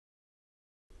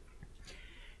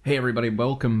Hey everybody,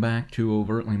 welcome back to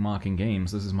Overtly Mocking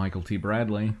Games. This is Michael T.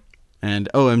 Bradley. And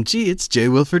OMG, it's J.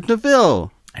 Wilford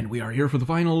Neville. And we are here for the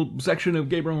final section of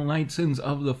Gabriel Knight, Sins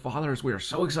of the Fathers. We are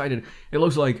so excited. It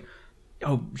looks like,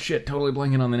 oh shit, totally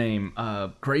blanking on the name.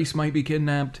 Grace might be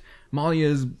kidnapped.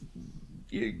 Malia's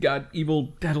got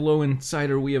evil Tetalo inside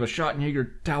her. We have a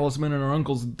Schottenjäger talisman and our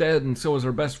uncle's dead and so is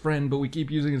our best friend, but we keep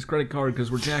using his credit card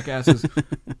because we're jackasses.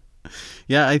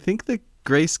 Yeah, I think that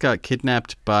Grace got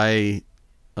kidnapped by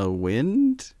a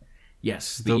wind?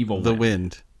 Yes, the evil the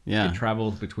wind. Yeah. It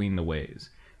travels between the ways.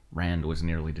 Rand was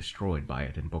nearly destroyed by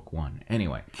it in book 1.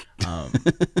 Anyway,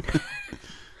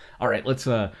 all right, let's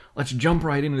jump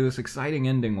right into this exciting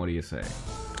ending. What do you say?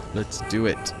 Let's do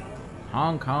it.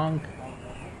 Honk honk.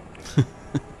 I'm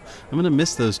gonna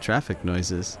miss those traffic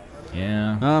noises.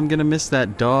 Yeah. Oh, I'm gonna miss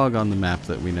that dog on the map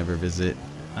that we never visit.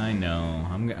 I know.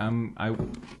 I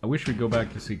wish we'd go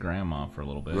back to see Grandma for a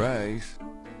little bit. Grace.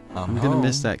 I'm gonna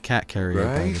miss that cat carrier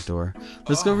by the door.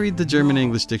 Let's go read the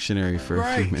German-English dictionary for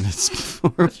a few minutes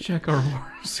before. Let's check our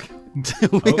horoscope.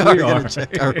 we are gonna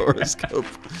check our horoscope,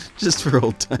 just for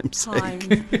old time's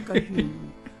sake.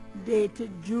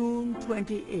 Dated June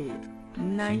 28,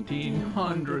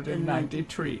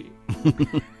 1993.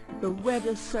 The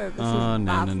weather service is Oh,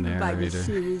 baffled Nana by the narrator.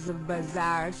 series of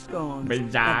bizarre storms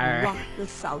Bizarre. that rocked the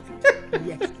south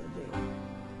yesterday.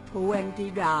 20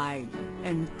 died,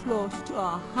 and close to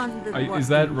 100 were Is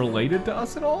that injured. related to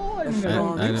us at all? I mean, I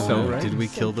don't I think don't so, know. right? Did we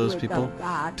kill those people?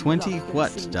 20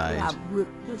 what died?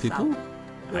 People?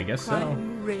 I guess so.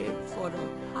 Crime rate for the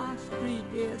past 3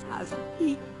 days has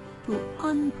peaked to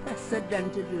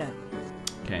unprecedented levels.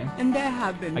 Okay. And there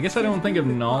have been I guess I don't think of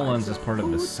 50 Nolans as reports part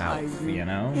of the food South, poisoning you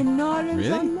know? in New Orleans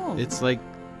Really? alone. It's like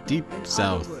deep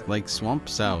south, like swamp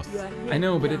south. I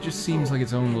know, but it just seems like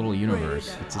its own little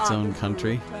universe. It's its own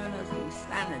country.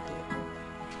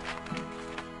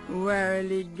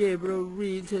 Warily, Gabriel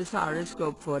reads his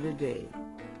horoscope for the day.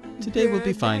 Today will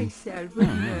be Gird fine. thyself with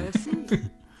mercy.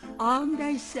 Arm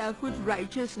thyself with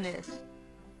righteousness.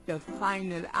 The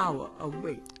final hour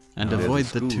awaits. And There's avoid a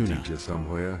the school tuna. teacher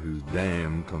somewhere who's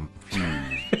damn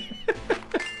confused.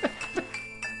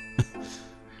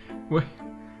 Wait,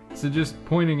 so just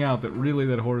pointing out that really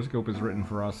that horoscope is written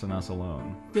for us and us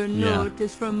alone. The Yeah. note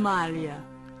is from Malia.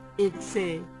 It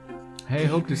says, Hey,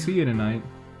 hope to see you tonight.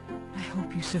 I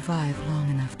hope you survive long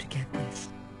enough to get this.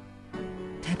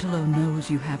 Tetalo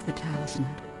knows you have the talisman.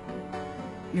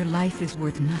 Your life is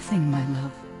worth nothing, my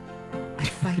love. I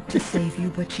fight to save you,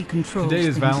 but she controls Today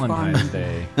is things far Valentine's more.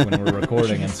 Day when we're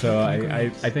recording, and so I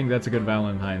think that's a good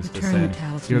Valentine's to Return the say.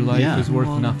 talisman. Your life Yeah. is worth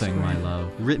All nothing, my forever.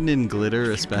 love. Written in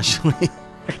glitter, especially.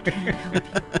 I can't help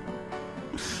you.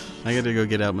 I gotta go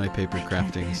get out my paper I can't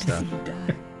crafting bear to stuff. see you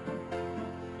die.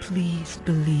 Please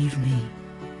believe me.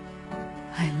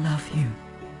 I love you,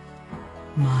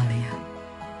 Malia.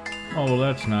 Oh, well,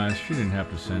 that's nice. She didn't have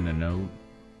to send a note.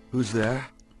 Who's there?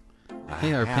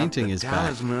 Hey, our I have painting the is back.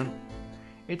 talisman.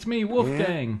 It's me,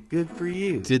 Wolfgang. Yeah, good for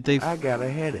you. Did they I got a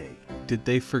headache. Did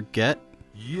they forget?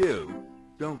 You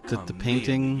don't That come the near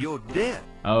painting- me. You're dead.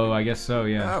 Oh, I guess so,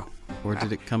 yeah. Oh, Or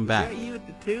did it come is back? that you at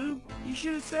the tube? You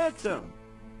should have said something.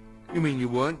 You mean you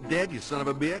weren't dead, you son of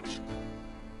a bitch?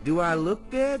 Do I look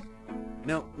dead?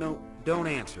 No, don't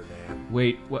answer that.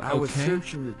 Wait, what? I was Okay.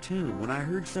 searching the tomb. When I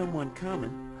heard someone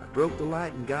coming, I broke the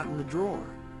light and got in the drawer.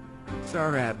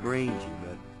 Sorry I brained you,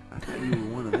 but I thought you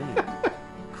were one of them.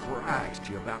 Christ,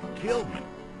 you about killed me.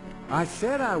 I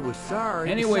said I was sorry.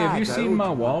 Anyway, have you Besides, I seen owed my you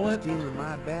one for wallet? stealing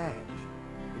my badge.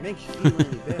 It makes you feel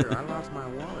any better. I lost my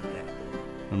wallet that day.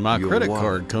 And my Your credit wallet.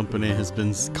 card company has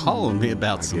been calling me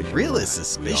about I some guess you're really right.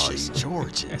 suspicious We are evil.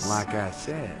 charges. Like I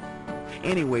said.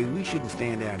 Anyway, we shouldn't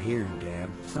stand out here and dab.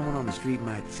 Someone on the street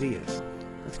might see us.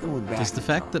 Let's go in back. Does the and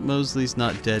fact talk. that Mosley's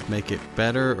not dead make it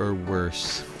better or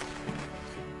worse?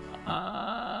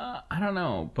 I don't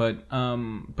know,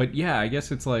 but yeah, I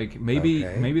guess it's like maybe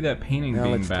Okay. that painting Now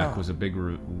being let's back talk. was a big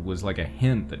was like a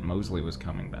hint that Mosley was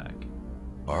coming back.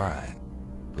 All right,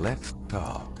 let's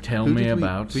talk. Tell Who me did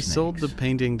about we sold the snakes.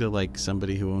 painting to like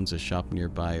somebody who owns a shop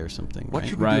nearby or something, What right?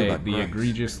 should we do Right, about the Grace?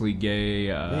 egregiously gay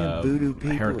Them voodoo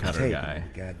people have haircutter taken guy. her,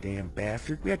 goddamn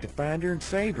bastard. We have to find her and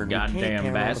save her. And we Goddamn can't count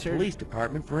on the bastard. police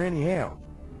department for any help.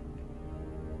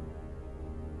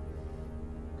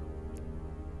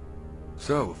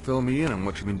 So, fill me in on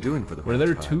what you've been doing for the Were past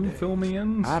there 5 two days.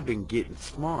 fill-me-ins? I've been getting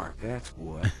smart, that's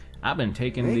what. I've been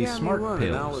taking They these got me smart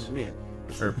running, I'll pills. admit.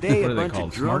 Or Today, what a are they bunch called?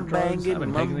 of drum Smart drugs? I've banging,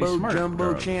 been taking these mumbo smart jumbo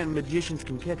drugs. chanting magicians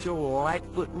can catch old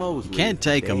Lightfoot Mosley. Can't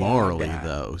take them Day I orally die.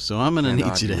 though, so I'm gonna Can't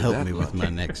need you to argue help with me that with my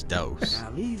logic. next dose. Now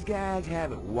these guys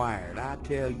have it wired, I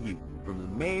tell you. From the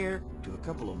mayor to a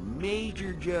couple of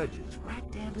major judges, right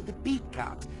down to the beat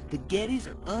cops. The Gettys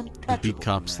are untouchable. The beat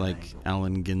cops like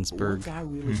Allen Ginsberg. Once I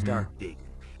really start digging,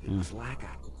 it was like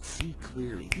I could see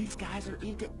clearly. These guys are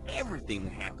into everything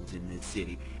that happens in this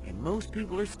city, and most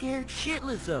people are scared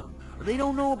shitless of them, or they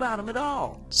don't know about them at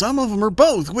all. Some of them are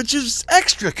both, which is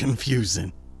extra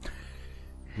confusing.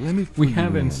 We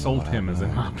have insult him as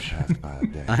an option.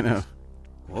 I know.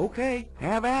 Okay,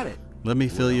 have at it. Let me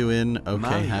fill you in. Okay,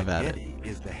 Malia have at it. Getty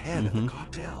is the head of the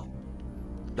cartel.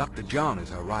 Dr. John is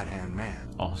her right-hand man.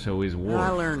 Also his I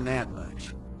ward. learned that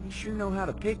much. You sure know how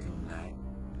to pick them, Knight.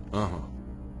 Uh-huh.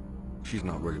 She's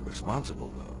not really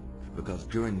responsible, though, because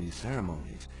during these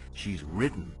ceremonies, she's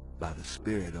ridden by the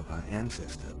spirit of her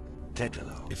ancestor,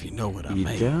 Tetelo. If you know what I You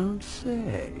mean. don't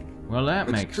say. Well, that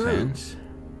It's makes true. sense.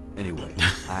 Anyway,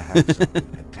 I have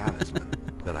something, a talisman,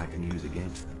 that I can use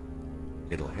against them.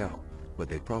 It'll help, but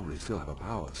they probably still have a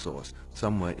power source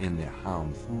somewhere in their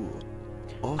Hound Fool.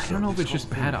 Also, I don't know if this it's just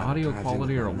whole thing bad kinda audio ties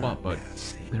quality into or my what, but nightmares,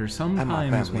 see? there's some And my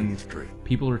times family when history.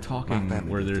 people are My talking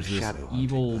family where did there's the this shadow hunting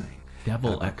evil thing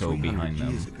devil about echo 300 behind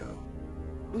years them. ago.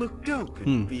 Look, don't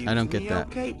confuse I don't get me, that.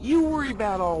 okay? You worry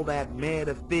about all that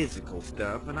metaphysical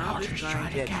stuff, and I'll just try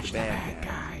and catch the bad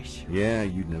guys. Yeah,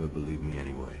 you'd never believe me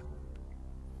anyway.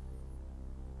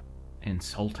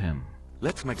 Insult him.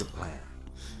 Let's make a plan.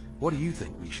 What do you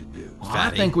think we should do? Well,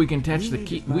 I think we can catch We the need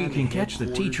to we find can the catch the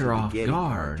headquarters teacher of the off Getty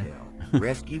guard. cartel,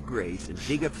 rescue Grace, and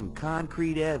dig up some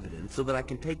concrete evidence so that I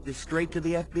can take this straight to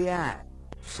the FBI.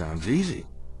 Sounds easy.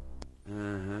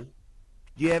 Uh-huh.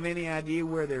 Do you have any idea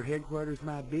where their headquarters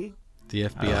might be? The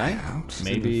FBI?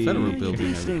 Maybe Federal You building,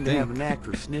 I seem would to have think. a knack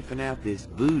for sniffing out this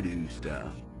voodoo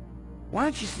stuff. Why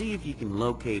don't you see if you can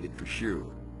locate it for sure?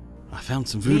 I found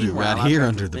some voodoo Meanwhile, right I've here got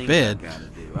under some the things bed. I've gotta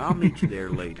do. I'll meet you there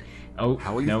later. Oh,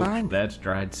 How will you no, find it? that's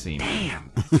dried semen.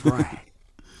 Damn, that's right.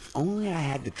 Only I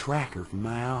had the tracker from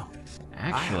my office.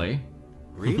 Actually,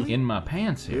 Really? in my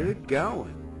pants here. Good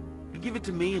going. You give it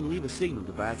to me and leave a signal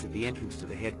device at the entrance to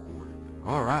the headquarters.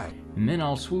 All right. And then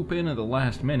I'll swoop in at the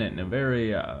last minute in a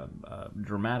very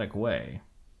dramatic way.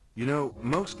 You know,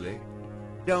 mostly.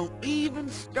 Don't even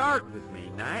start with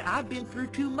me, Knight. I've been through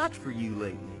too much for you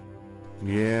lately.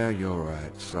 Yeah, you're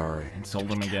right. Sorry. Insult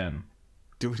him again.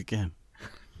 Do it again.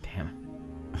 Damn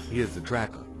it. Here's the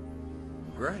tracker.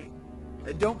 Great.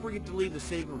 Don't forget to leave the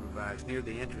signal device near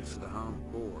the entrance to the home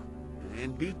floor.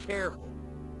 And be careful.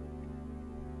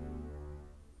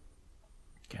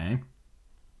 Okay.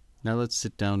 Now let's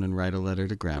sit down and write a letter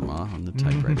to Grandma on the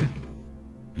typewriter.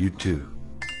 You too.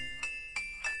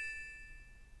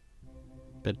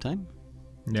 Bedtime?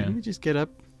 Yeah. Didn't we just get up?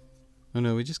 Oh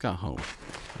no, we just got home.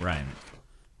 Right.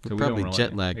 We're we probably don't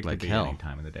jet lagged it could like be hell. Any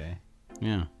time of the day.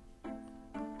 Yeah.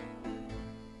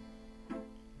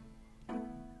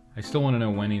 I still want to know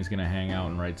when he's gonna hang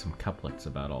out and write some couplets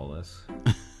about all this.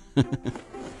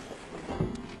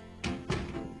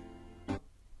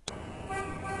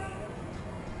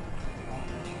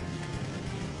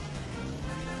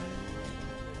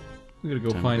 We gotta go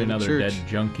Time to find go to another dead church.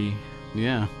 junkie.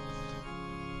 Yeah.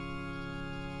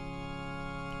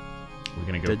 We're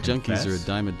gonna go Dead confess, junkies are a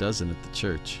dime a dozen at the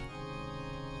church.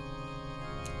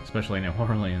 especially in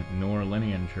New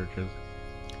Orleanian churches.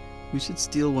 We should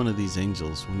steal one of these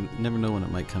angels. We never know when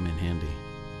it might come in handy.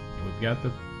 We've got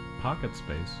the pocket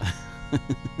space.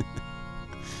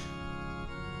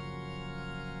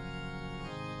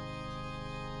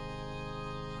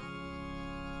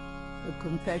 The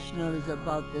confessional is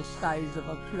about the size of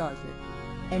a closet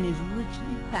and is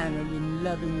richly paneled in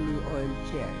lovingly oiled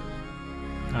cherry.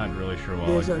 Not really sure why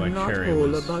There's a like Cherry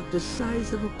knothole was. about the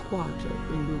size of a quarter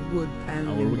in the wood Oh,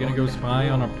 paneling. are we gonna go on that spy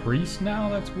on a wall. priest now?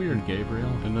 That's weird, Gabriel.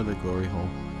 Another glory hole.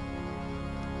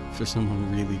 For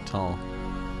someone really tall.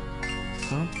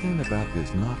 Something about this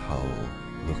knothole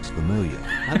looks familiar.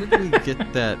 How did we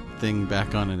get that thing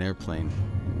back on an airplane?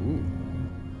 Ooh.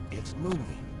 It's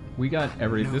moving. We got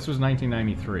this was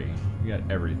 1993. We got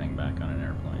everything back on an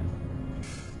airplane.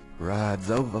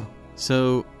 Ride's over.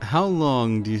 So, how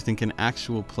long do you think an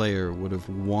actual player would have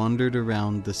wandered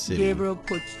around the city Gabriel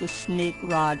puts the snake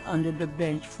rod under the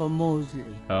bench for Mosley.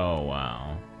 Oh,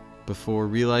 wow. before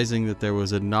realizing that there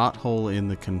was a knothole in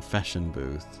the confession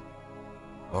booth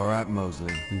All right,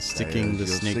 Mosley. and sticking the There's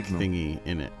your snake signal. thingy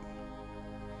in it?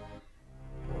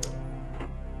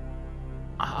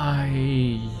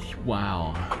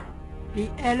 Wow. The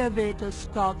elevator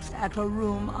stops at a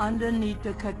room underneath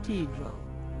the cathedral.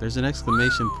 There's an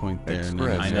exclamation point there. And then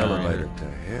Express I know. elevator to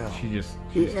hell. She just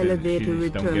The elevator she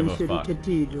just don't give returns a to the fuck.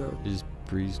 cathedral. just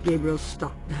breezed. Gabriel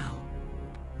stopped now.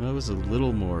 That was a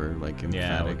little more like emphatic.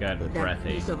 Yeah, we got but... That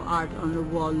breathy. piece of art on the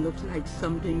wall looks like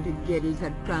something the Geddes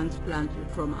had transplanted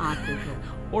from Africa.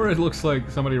 Or it looks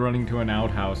like somebody running to an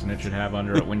outhouse and it should have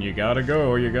under it, when you gotta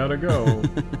go, you gotta go.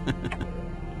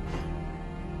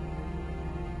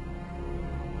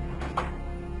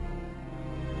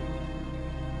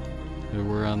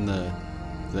 We're on the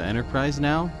Enterprise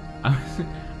now?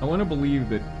 I want to believe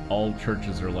that all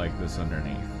churches are like this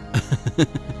underneath.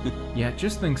 Yeah,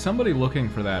 just think, somebody looking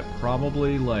for that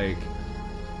probably like,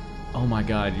 oh my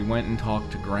god, you went and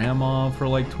talked to Grandma for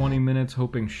like 20 minutes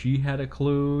hoping she had a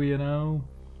clue, you know?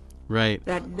 Right.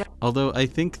 Although I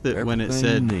think that when it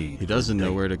said he doesn't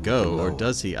know where to go, or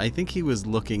does he, I think he was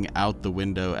looking out the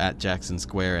window at Jackson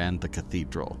Square and the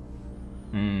cathedral.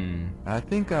 I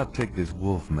think I'll take this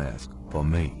wolf mask for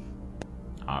me.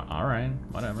 Alright,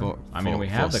 whatever. I mean, we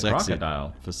have the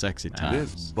crocodile. For sexy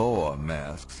times. This boar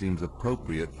mask seems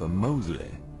appropriate for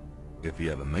Mosley, if he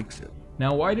ever makes it.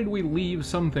 Now, why did we leave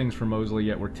some things for Mosley,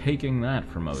 yet we're taking that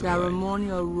for Mosley?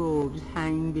 Ceremonial robes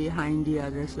hang behind the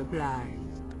other supplies.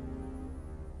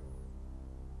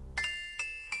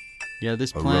 Yeah,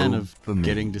 this plan of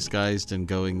getting disguised and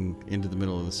going into the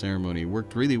middle of the ceremony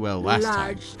worked really well last time.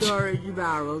 Large storage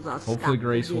barrels are Hopefully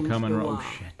Grace will come and... Oh,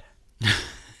 shit.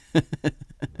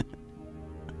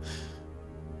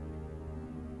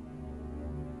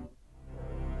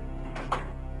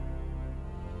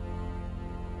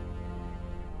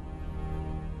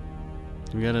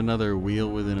 We got another wheel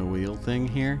within a wheel thing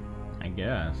here? I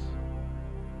guess.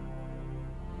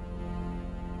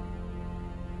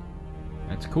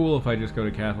 It's cool if I just go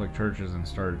to Catholic churches and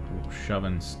start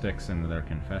shoving sticks into their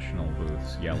confessional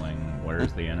booths, yelling,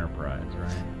 "Where's the Enterprise?"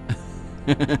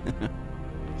 Right?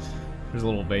 There's a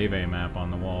little Veve map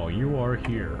on the wall. You are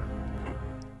here.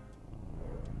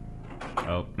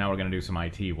 Oh, now we're gonna do some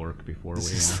IT work before we.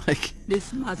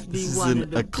 This must be one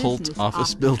of the occult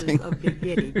office building. Of the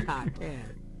Geddes cartel.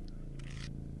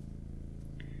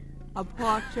 A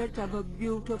portrait of a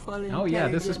beautiful, oh yeah,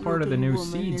 this is part of the new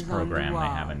Seeds the program they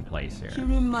have in place here. She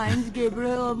reminds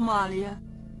Gabriel of Malia.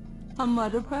 A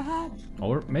mother, perhaps?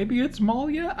 Or maybe it's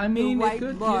Malia? I mean, the white it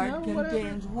could, board you know,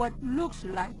 contains what looks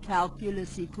like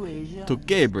calculus equations. To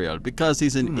Gabriel, because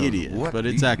he's an idiot, but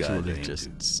it's actually guys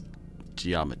just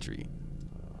geometry.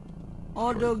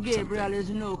 Although Gabriel is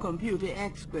no computer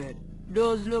expert,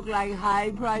 those look like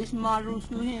high-priced models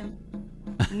to him.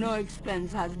 No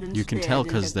expense has been You can tell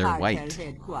because they're white.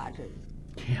 Headquarters.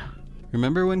 Yeah.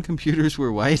 Remember when computers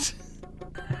were white?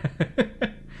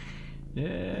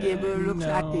 Yeah. Gabriel looks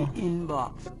at the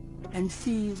inbox and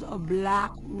sees a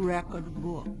black record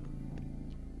book.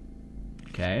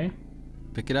 Okay.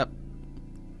 Pick it up.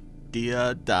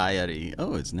 Dear Diary.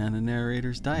 Oh, it's Nana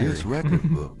Narrator's diary. This record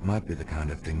book might be the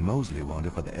kind of thing Mosley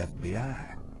wanted for the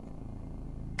FBI.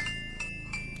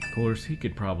 Of course, he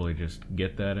could probably just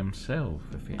get that himself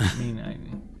if he. I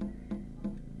mean,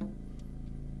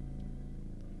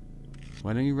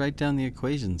 Why don't you write down the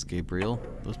equations, Gabriel?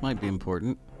 Those might be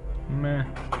important. Meh.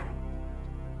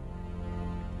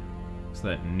 It's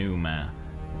that new math.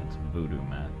 It's voodoo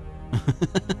math.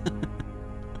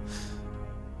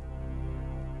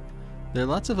 There are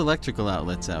lots of electrical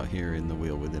outlets out here in the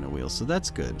wheel within a wheel, so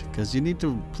that's good, because you need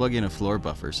to plug in a floor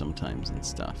buffer sometimes and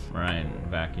stuff. Right,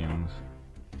 vacuums.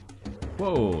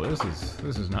 Whoa, this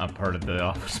is not part of the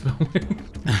office building.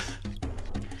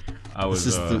 I was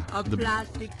this is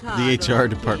the HR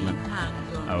department.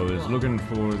 I was looking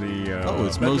for the oh,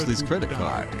 it's Mosley's credit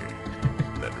card.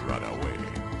 Let it run away.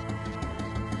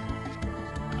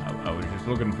 I was just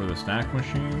looking for the snack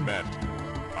machine.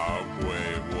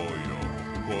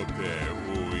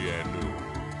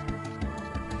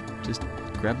 Just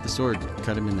grab the sword,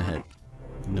 cut him in the head.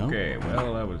 No? Okay,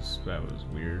 well that was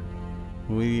weird.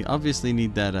 We obviously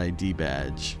need that ID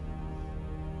badge.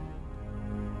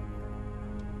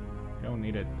 Don't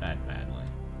need it that badly.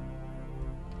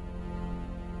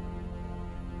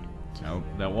 Nope,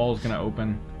 that wall's gonna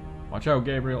open. Watch out,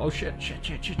 Gabriel. Oh shit.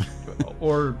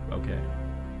 Or okay.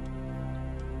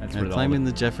 That's where climb in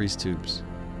the Jeffries tubes.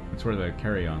 That's where the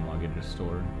carry-on luggage is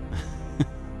stored.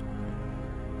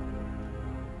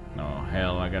 Oh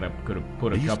hell, could have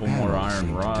put a couple more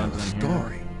iron rods in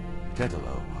here.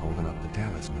 Tetelo holding up the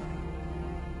talisman.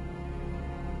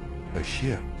 A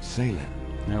ship sailing.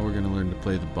 Now we're gonna learn to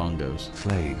play the bongos.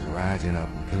 Slaves rising up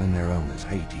and killing their owners.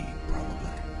 Haiti, probably.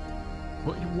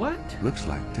 What? Looks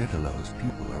like Tetelo's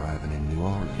people arriving in New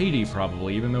Orleans. Haiti,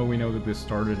 probably, even though we know that this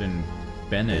started in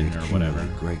Benin or whatever.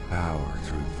 Great power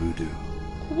through voodoo.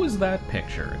 What was that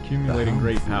picture? Accumulating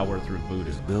great power through voodoo.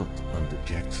 It's built under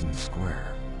Jackson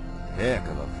Square. Heck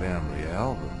of a family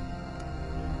album.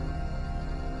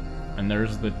 and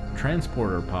there's the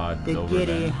transporter pod The over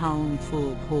giddy there. hound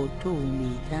folk who told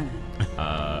me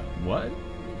that. What?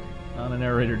 Oh, the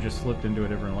narrator just slipped into a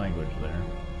different language there.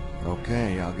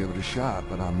 Okay, I'll give it a shot,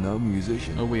 but I'm no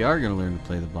musician. Oh, we are going to learn to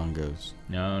play the bongos.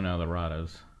 No, the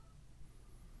radas.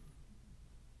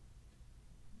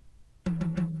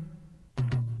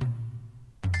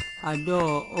 A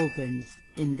door opens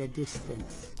in the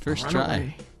distance. First Run try.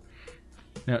 away.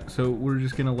 Yeah, so we're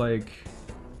just gonna like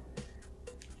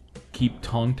keep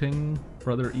taunting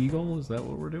Brother Eagle? Is that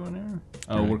what we're doing here?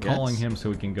 Oh, we're calling him so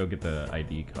we can go get the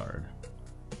ID card.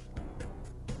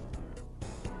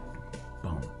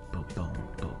 Boom, boom, boom,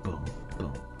 boom, boom,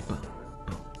 boom, boom,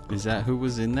 boom. Is that who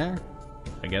was in there?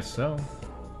 I guess so.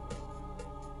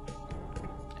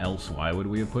 Else, why would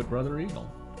we have put Brother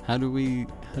Eagle? How do we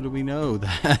know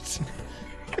that?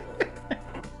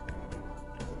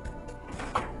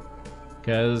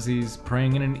 Because he's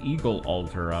praying in an eagle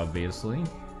altar, obviously.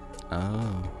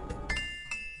 Oh.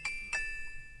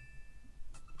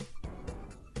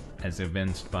 As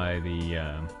evinced by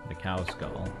the cow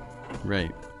skull.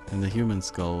 Right. And the human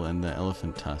skull and the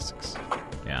elephant tusks.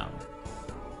 Yeah.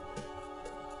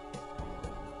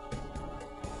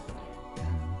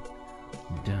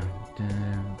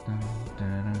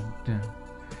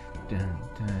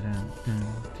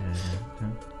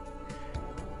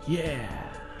 Yeah.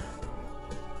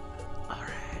 All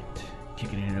right.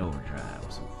 Kicking it in overdrive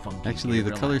with some funky. Actually, the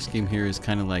Gabriel color light. scheme here is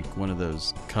kind of like one of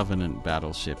those Covenant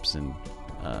battleships in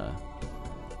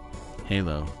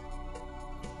Halo.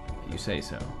 You say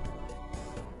so.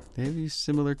 They have a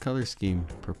similar color scheme,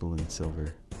 purple and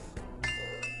silver.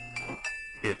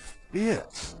 It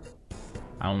fits.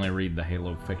 I only read the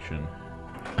Halo fiction.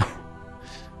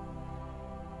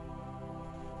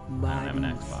 I have an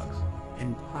Xbox.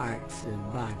 And parts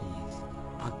of bodies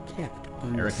are kept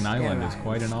on Eric the Nyland is sterile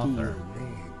quite an author. steel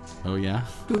beds. Oh yeah?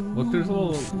 Look, there's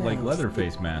little like Smells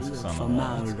Leatherface thick masks with on the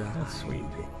walls. formaldehyde. That's sweet.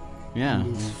 Yeah, It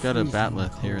is we've got a freezing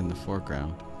batleth here in the cold.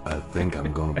 foreground. I think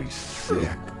I'm gonna be sick.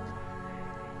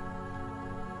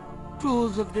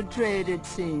 Tools of the trade, it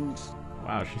seems.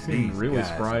 Wow, she seemed These really guys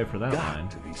spry for that got line.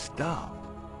 to be stopped.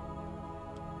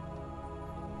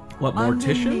 What,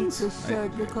 Underneath morticians? the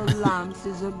surgical lamps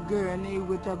is a gurney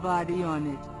with a body on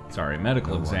it. Sorry,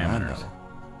 medical No one I examiners. know.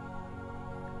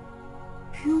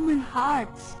 Human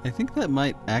hearts. I think that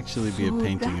might actually be a So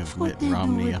painting that's of what Mitt they do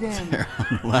Romney with up them. there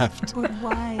on the left. But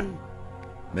why?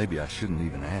 Maybe I shouldn't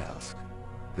even ask.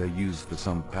 They're used for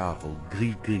some powerful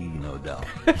gris-gris, no doubt.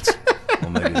 Or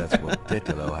maybe that's what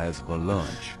Tetelo has for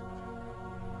lunch.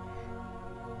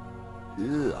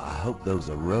 Ugh, I hope those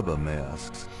are rubber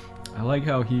masks. I like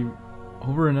how he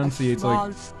over enunciates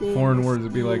like foreign words.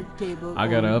 It'd be like, I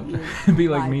gotta up, it'd be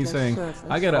like me saying,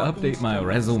 I gotta update my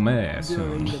resume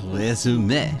soon.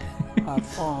 Resume.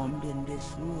 Performed in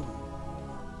this room.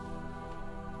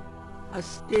 A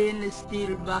stainless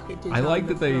steel bucket is I like on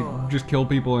that the they floor. just kill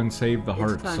people and save the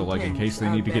hearts, so like in contents case they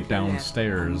need to are get better left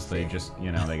downstairs, they unsaid. just,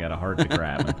 you know, they got a heart to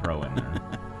grab and throw in there.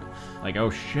 Like, oh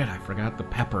shit, I forgot the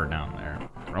pepper down there.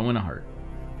 Throw in a heart.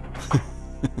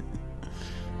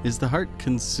 Is the heart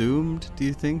consumed, do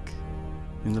you think,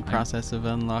 in the process of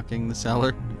unlocking the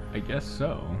cellar? I guess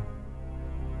so.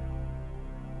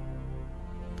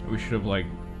 We should have like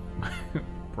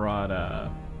brought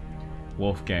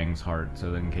Wolfgang's heart so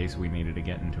that in case we needed to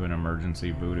get into an emergency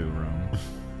voodoo room.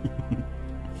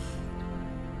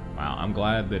 Wow, I'm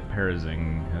glad that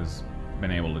Perizing has been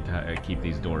able to keep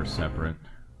these doors separate.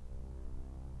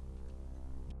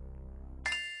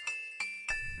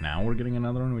 Now we're getting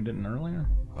another one we didn't earlier?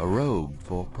 A robe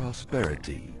for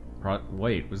prosperity.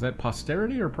 Wait, was that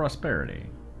posterity or prosperity?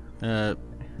 The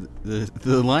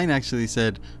line actually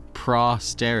said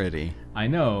prosterity. I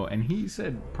know, and he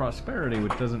said prosperity,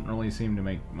 which doesn't really seem to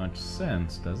make much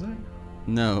sense, does it?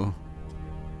 No.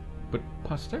 But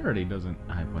posterity doesn't.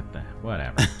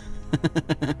 Whatever.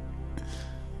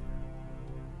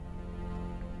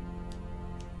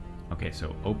 Okay,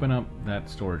 so open up that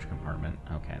storage compartment.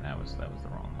 Okay, that was the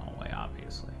wrong hallway,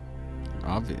 obviously.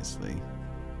 Obviously.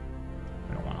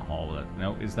 We don't want to haul that.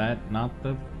 No, is that not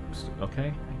the?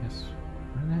 Okay, I guess.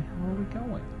 Where the hell are we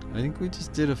going? I think we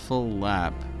just did a full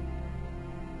lap.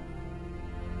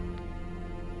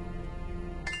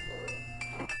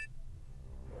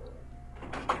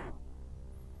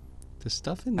 The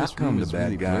stuff in How this room come the is bad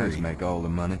really guys blurry. make all the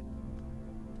money?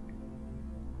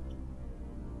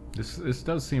 This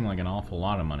does seem like an awful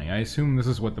lot of money. I assume this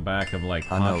is what the back of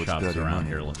like I know pot it's shops dirty around money,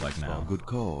 here but look like it's for a now. good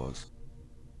cause.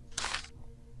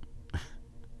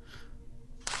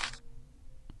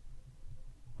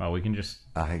 Well, we can just.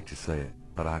 I hate to say it,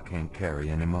 but I can't carry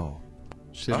anymore.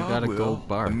 Should have got a gold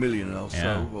bar. $1 million or so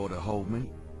Yeah. ought to hold me.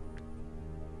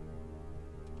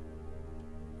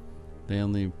 They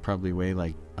only probably weigh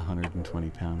like 120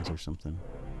 pounds or something.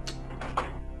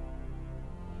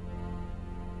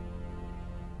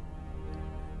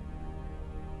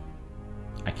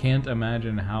 I can't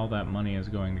imagine how that money is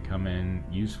going to come in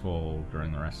useful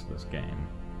during the rest of this game.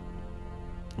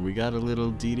 We got a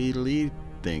little DD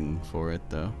thing for it,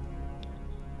 though.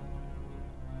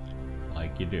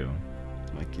 Like you do.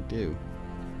 Like you do.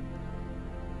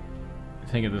 I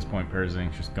think at this point,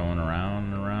 Perzink's just going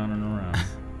around and around and around.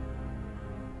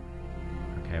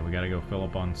 Okay, we gotta go fill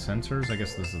up on sensors. I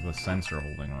guess this is the sensor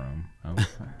holding room.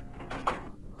 Okay.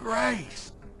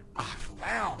 Grace! I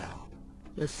found her!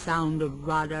 The sound of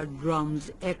Radar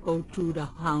drums echo through the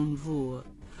Houndvour.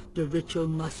 The ritual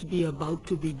must be about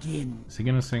to begin. Is he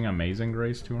gonna sing Amazing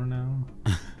Grace to her now?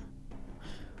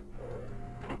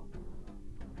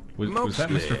 was that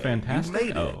Mr. Fantastic? You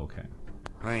made it. Oh, okay.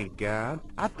 Thank God.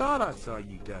 I thought I saw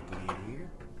you ducking in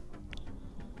here.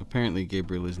 Apparently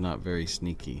Gabriel is not very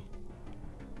sneaky.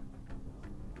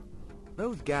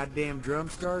 Those goddamn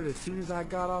drums started as soon as I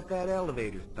got off that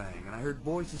elevator thing, and I heard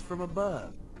voices from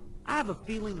above. I have a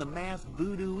feeling the masked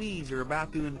voodooies are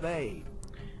about to invade.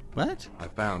 What? I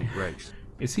found Grace.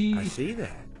 Is he I see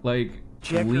that. like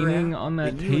Check her leaning out, on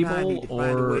that then you and I table, need to find a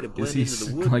way or to is blend he into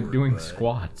the like woodwork, doing bud.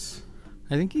 squats?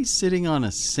 I think he's sitting on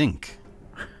a sink.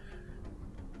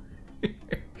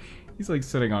 He's like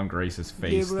sitting on Grace's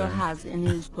face Gabriel there. has in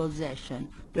his possession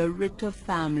the Ritter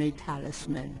family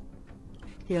talisman.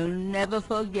 He'll never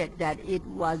forget that it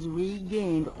was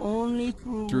regained only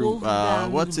through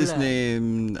Wolfgang's what's his blood.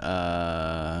 name?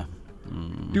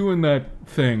 Doing that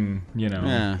thing, you know.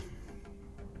 Yeah.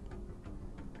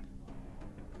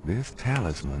 This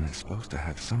talisman is supposed to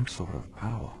have some sort of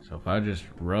power. So if I just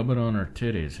rub it on her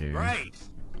titties here, Grace!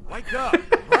 Wake up!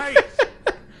 Grace!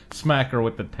 smack her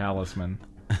with the talisman.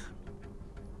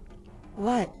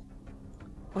 What?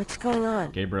 What's going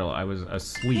on? Gabriel, I was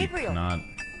asleep, Gabriel! not...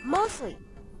 Mosley!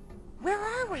 Where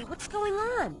are we? What's going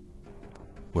on?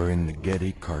 We're in the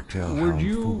Getty cartel. Would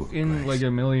you, Houndvour, in Grace. like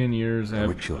a million years, have,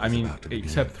 ritual I is mean, about to begin.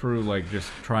 except through like just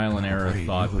trial and error, afraid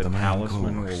thought you were the the man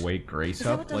talisman course. will wake Grace Is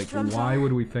that up? what those Like, drums why are?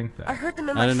 would we think I that? heard them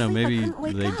in my I don't know, sleep. maybe I couldn't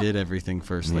wake they up. did everything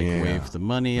first, like Yeah. wave the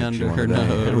money Bet under you her wanted to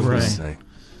have nose, Right. say.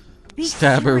 Be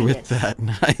stab her with serious. that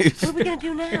knife. What are we gonna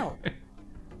do now?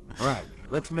 Right,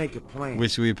 let's make a plan.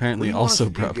 Which we apparently What do you want us also to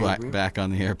do, brought Gabriel? back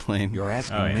on the airplane. You're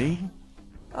asking Oh, yeah. me?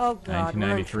 Oh God, we're in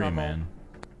 1993, trouble. man.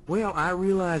 Well, I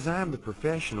realize I'm the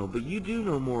professional, but you do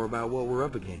know more about what we're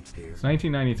up against here. It's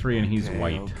 1993 and he's Okay,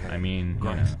 white. okay. I mean, you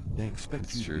know. Grace, they expect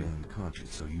That's you true. to be unconscious,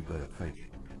 so you better fake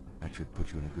it. That should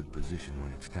put you in a good position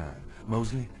when it's time.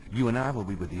 Mosley, you and I will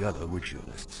be with the other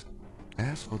ritualists.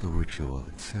 As for the ritual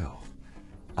itself,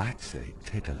 I'd say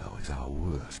Tetelo is our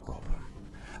worst problem.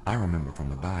 I remember from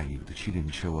the bayou that she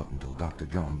didn't show up until Dr.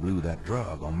 John blew that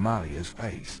drug on Malia's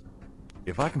face.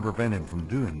 If I can prevent him from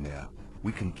doing that,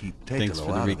 we can keep Tetelo Thanks for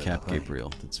the out of it, I recap, think.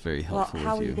 Gabriel. That's very Well, helpful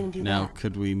how with are you you. gonna do Now, that?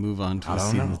 could we move on to I a don't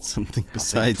scene know. that's something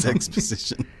besides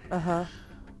exposition? Uh-huh.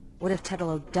 What if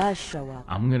Tetelo does show up?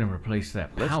 I'm gonna replace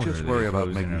that Let's powder just that worry he about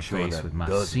throws in making her sure face that with my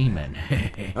doesn't semen.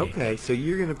 Okay, so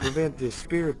you're gonna prevent this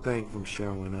spirit thing from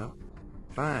showing up.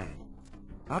 Fine.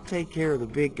 I'll take care of the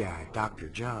big guy, Dr.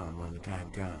 John, when the time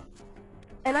comes.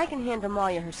 And I can handle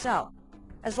Malia herself,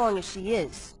 as long as she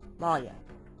is Malia.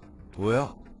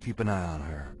 Well, keep an eye on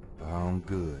her. On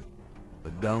good.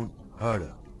 But don't hurt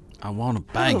her. I want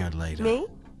to bang Who? her later. Me?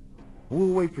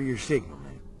 We'll wait for your signal,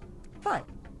 man. Fine.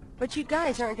 But you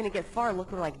guys aren't gonna get far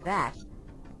looking like that.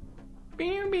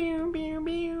 Pew, pew, pew,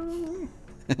 pew.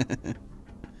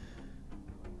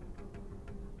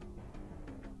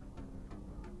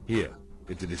 Here,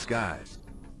 it's a disguise.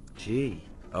 Gee,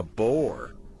 a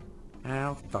boar.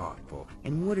 How thoughtful.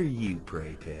 And what are you,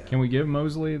 pray tell? Can we give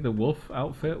Mosley the wolf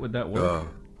outfit? Would that work?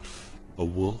 A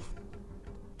wolf?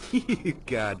 You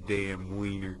goddamn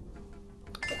wiener.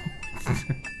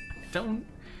 Don't.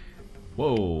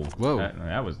 Whoa. Whoa.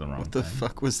 That was the wrong What the thing.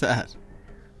 fuck was that?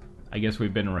 I guess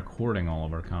we've been recording all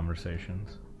of our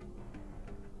conversations.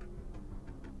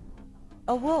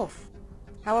 A wolf.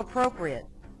 How appropriate.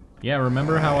 Yeah,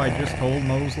 remember how I just told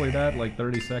Mosley that like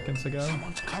 30 seconds ago?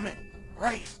 Someone's coming.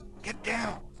 Grace, get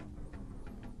down.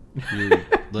 Your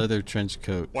leather trench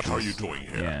coat. What are you doing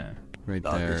here? Yeah. Right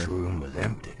Thought there this room was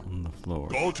empty. on the floor.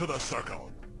 Go to the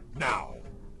circle. Now.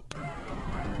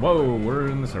 Whoa, we're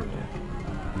in the circle.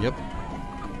 Yep.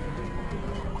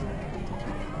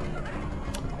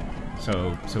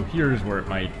 So here's where it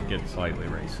might get slightly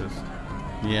racist.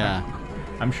 Yeah.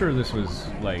 I'm sure this was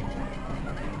like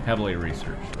heavily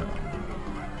researched though.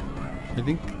 I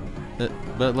think that,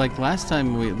 but like last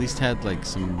time we at least had like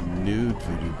some nude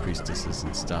voodoo priestesses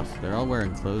and stuff. They're all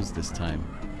wearing clothes this time.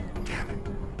 Damn it.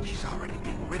 She's already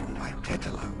been ridden by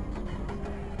Tetelo.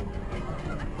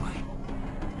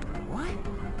 What?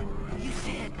 You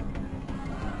said...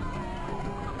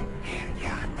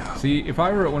 Yeah, I know. See, if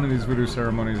I were at one of these voodoo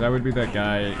ceremonies, I would be that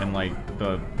guy in, like,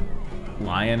 the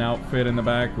lion outfit in the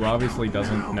back who obviously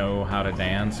doesn't know how to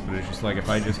dance, but it's just like, if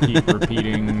I just keep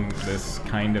repeating this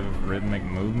kind of rhythmic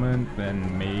movement,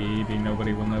 then maybe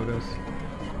nobody will notice.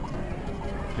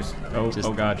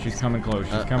 Oh god, she's coming close,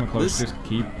 she's coming close, just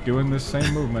keep doing this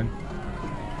same movement.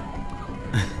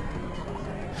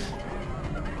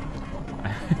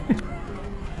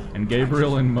 And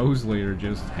Gabriel and Mosley are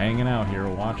just hanging out here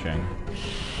watching.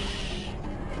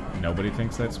 Nobody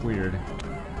thinks that's weird.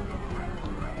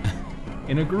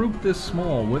 In a group this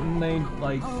small, wouldn't they,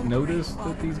 like, notice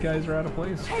that these guys are out of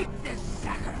place? Take this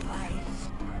sacrifice.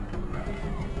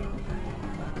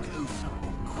 Do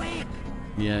something quick.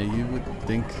 Yeah, you would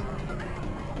think.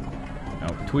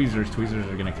 Oh, tweezers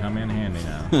are gonna come in handy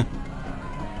now.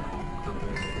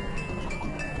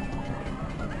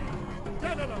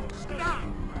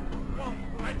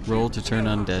 Roll to turn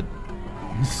undead.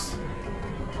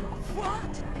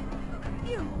 What?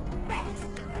 You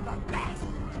bastard of a bastard.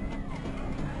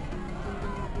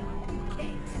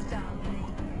 Can't stop me.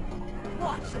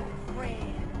 Watch your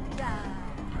friend die.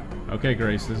 Okay,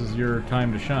 Grace, this is your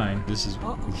time to shine. This is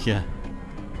yeah.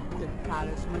 The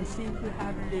talisman seems to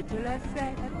have little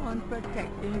effect on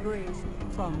protecting Grace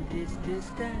from this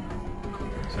distance.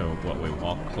 So, what, we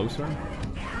walk closer?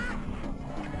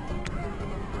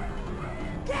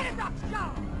 Get him, Dr.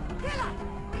 John! Kill him!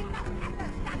 We must have the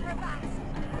sacrifice!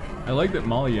 I like that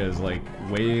Malia is, like,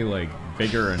 way, like,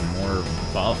 bigger and more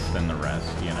buff than the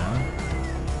rest, you know?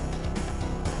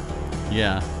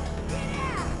 Yeah.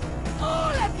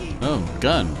 All of you! Oh,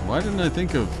 gun. Why didn't I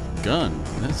think of gun?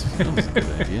 That was a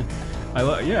good idea.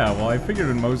 Yeah, well, I figured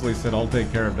when Mosley said, "I'll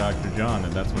take care of Dr. John,"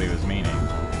 and that's what he was meaning.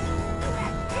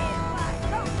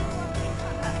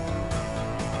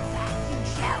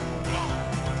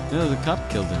 No, the cop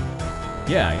killed him.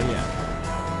 Yeah.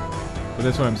 But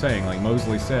that's what I'm saying. Like,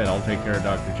 Mosley said, "I'll take care of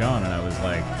Dr. John," and I was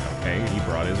like, okay, he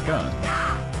brought his gun.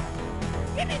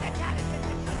 Give me the talisman,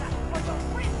 or your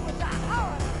friend will die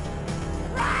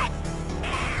horribly! Right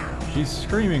now! She's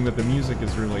screaming, but the music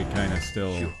is really kind of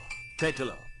still... Sure.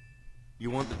 Tetelo,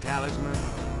 you want the talisman?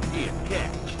 Here,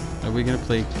 catch. Are we gonna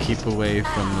play keep away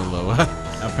from the Loa?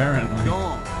 Apparently. Go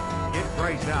on. Get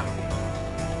Grace out of here.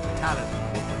 The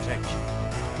talisman will protect you.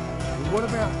 But what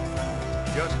about...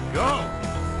 Just go!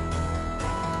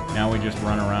 Now we just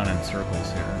run around in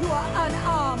circles here. You are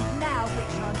unarmed now,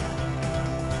 witch hunter.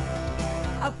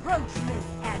 Approach me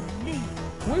and leave.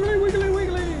 Wiggly, wiggly,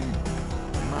 wiggly!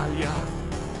 Malia,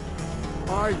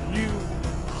 are you...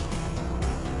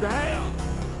 there?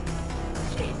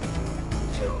 She's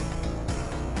too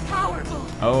powerful.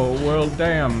 Oh, well,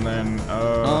 damn, then.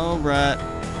 Alright.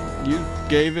 You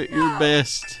gave it your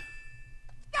best.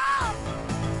 Stop!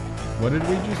 What did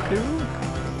we just do?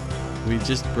 We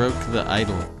just broke the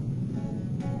idol.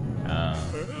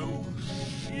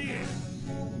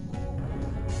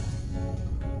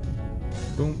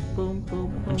 Boom, boom, boom,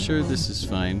 boom. I'm sure this is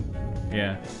fine.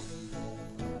 Yeah.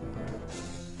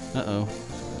 Uh-oh.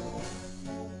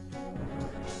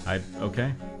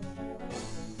 Okay.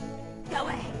 Go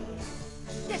away.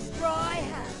 Destroy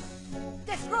her.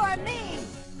 Destroy me.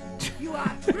 You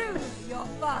are truly your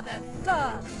father's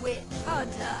son, witch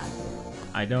hunter.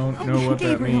 I don't know what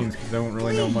that Gabriel, means, because I don't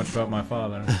really know much about my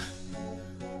father.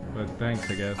 But thanks,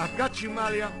 I guess. I've got you,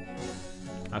 Malia.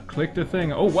 I clicked a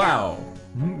thing. Oh, wow!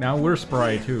 Now we're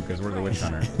spry, too, because we're the witch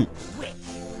hunter. Witch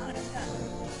hunter.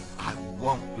 I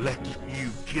won't let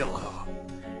you kill her.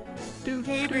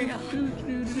 Gabriel,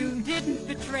 you didn't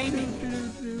betray me.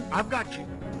 I've got you.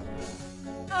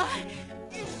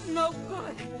 It's no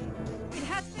good. It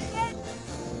has to end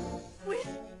with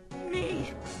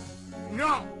me.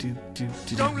 No!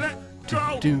 Don't let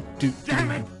go!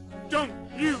 Damn it! Don't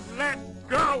you let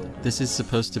go! This is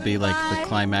supposed to be like the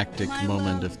climactic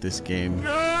moment of this game.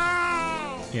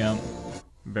 No! Yeah.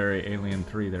 Very Alien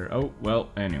 3 there. Oh, well,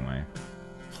 anyway.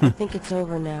 I think it's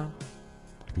over now.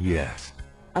 Yes.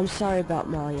 I'm sorry about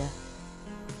Malia.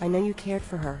 I know you cared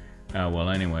for her. Oh, well,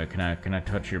 anyway, can I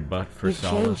touch your butt for You've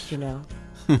solace? changed, you know.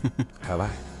 Have I?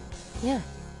 Yeah.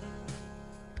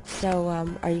 So,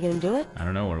 are you gonna do it? I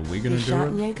don't know, are we gonna Be do shot,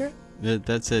 it? Jaeger?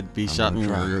 That said, be I'm shot gonna in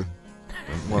try. order.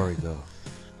 Don't worry, though.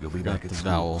 You'll be Forgot back at the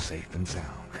school, vowel. safe and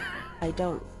sound. I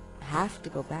don't have to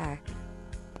go back.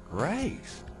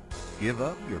 Grace, give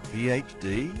up your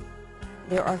PhD?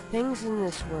 There are things in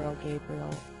this world,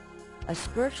 Gabriel. A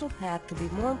spiritual path could be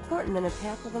more important than a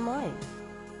path of the mind.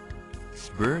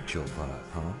 Spiritual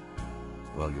path, huh?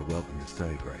 Well, you're welcome to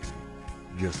stay, Grace.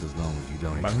 Just as long as you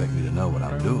don't expect me to know what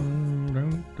I'm doing.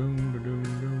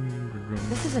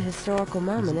 This is a historical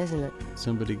moment, isn't it?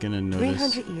 Somebody gonna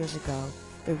notice 300 years ago,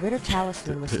 the Ritter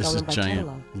Talisman was there's a stolen by giant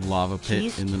Tetelo. lava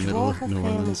pit in the middle of New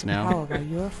Orleans now. I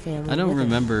I don't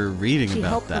remember reading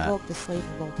about that.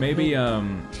 Maybe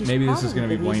maybe this is going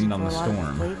to be blamed on the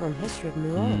storm.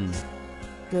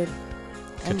 Good.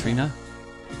 Katrina?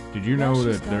 Did you know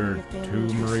that there are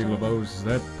 2 Marie Laveaus? Is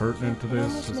that pertinent to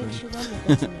this?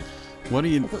 What do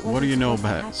you know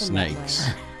about snakes?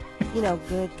 You know,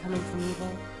 good coming from evil.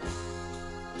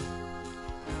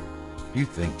 You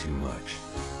think too much.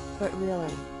 But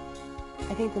really,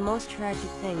 I think the most tragic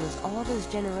thing is all those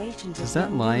generations of Does that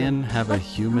young lion women, have a like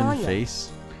human Malia,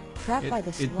 face? trapped by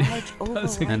this it large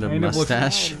does. It And a kind of looks-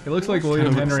 mustache? It looks like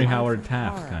William Henry Howard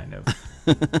Taft, kind of.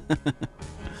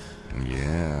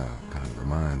 Yeah, kind of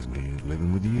reminds me of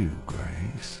living with you,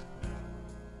 Grace.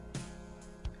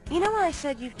 You know when I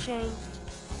said you've changed?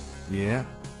 Yeah?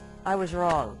 I was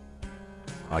wrong.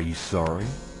 Are you sorry?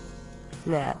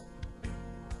 Nah.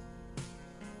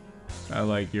 I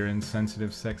like your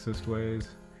insensitive, sexist ways.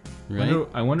 Right?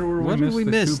 I wonder where What we did we missed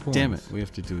the miss? 2 points. Damn it, we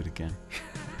have to do it again.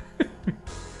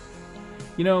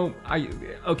 You know,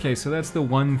 okay, so that's the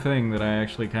one thing that I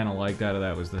actually kind of liked out of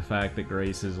that was the fact that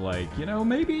Grace is like, you know,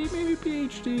 maybe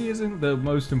PhD isn't the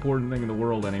most important thing in the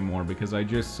world anymore because I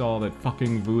just saw that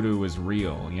fucking voodoo is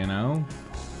real, you know?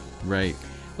 Right.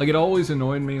 Like, it always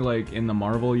annoyed me, like, in the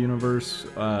Marvel universe,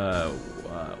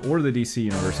 or the DC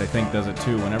universe, I think, does it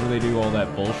too, whenever they do all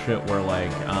that bullshit where,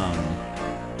 like,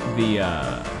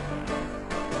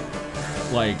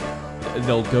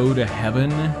 they'll go to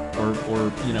heaven or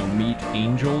you know, meet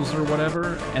angels or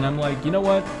whatever, and I'm like, you know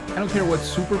what? I don't care what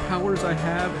superpowers I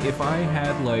have, if I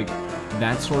had, like,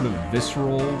 that sort of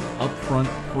visceral, upfront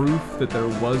proof that there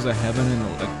was a heaven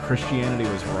and that Christianity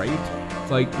was right,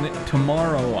 it's like,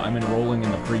 tomorrow I'm enrolling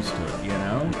in the priesthood, you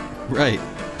know? Right.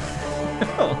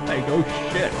 Like, oh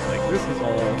shit, like, this is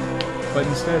all... But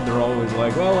instead, they're always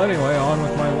like, well, anyway, on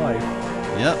with my life.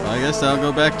 Yep, I guess I'll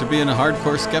go back to being a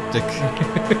hardcore skeptic.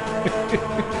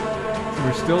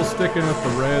 We're still sticking with the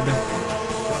red.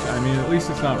 I mean, at least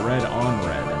it's not red on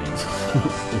red. I mean,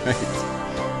 Right.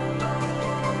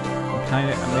 kind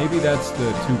of. Maybe that's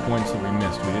the 2 points that we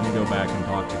missed. We didn't go back and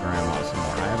talk to Grandma some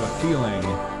more. I have a feeling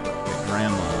that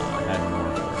Grandma had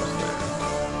more for us there.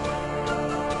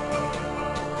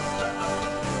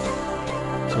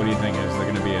 So what do you think? Is there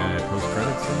going to be a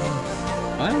post-credits scene?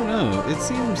 I don't know. It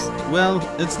seems... Well,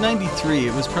 it's 93.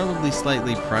 It was probably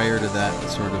slightly prior to that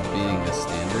sort of being a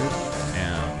standard.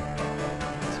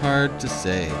 Yeah. It's hard to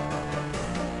say.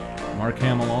 Mark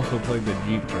Hamill also played the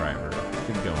Jeep driver.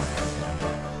 Good going.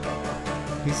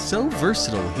 He's so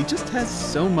versatile. He just has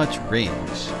so much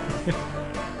range.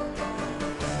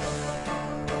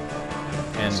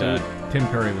 And Tim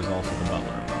Curry was also the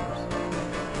butler, of course.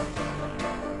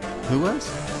 Who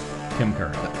was? Tim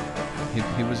Curry.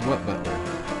 He was what butler?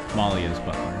 Malia's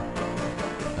butler.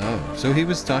 Oh, so he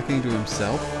was talking to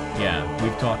himself? Yeah,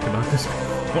 we've talked about this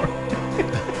before.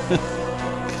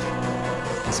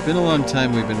 It's been a long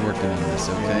time we've been working on this,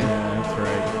 okay? Yeah, that's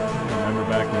right. Remember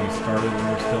back when we started when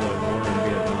we were still at war in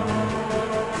Vietnam?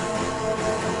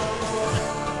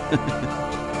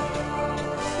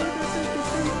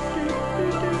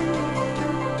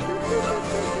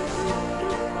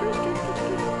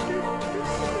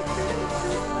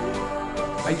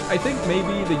 I think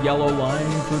maybe the yellow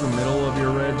line through the middle of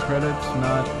your red credits,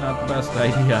 not the best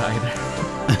idea either.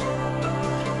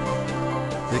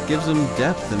 It gives them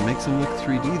depth and makes them look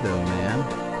 3D though, man.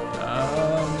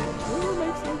 It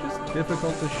makes them just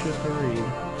difficult as shit to read.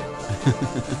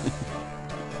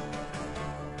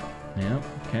 Yep,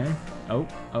 okay.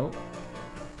 Oh.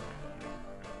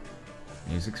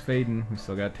 Music's fading. We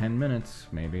still got 10 minutes.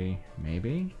 Maybe.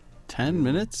 10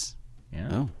 minutes? Yeah.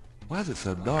 Oh. Why is it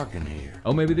so dark in here?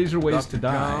 Oh, maybe these are ways to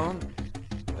die. John?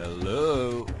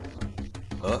 Hello?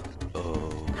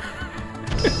 Uh-oh.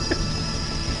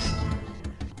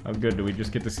 Oh, good. Do we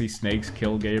just get to see snakes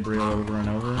kill Gabriel over and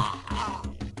over?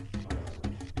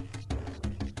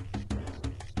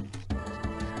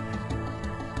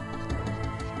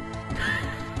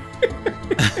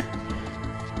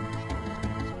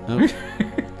 Oh.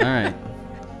 Alright.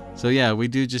 So yeah, we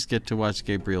do just get to watch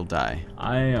Gabriel die.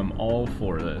 I am all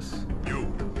for this. You!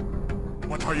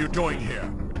 What are you doing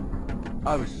here?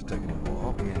 I was just taking a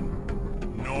walk and...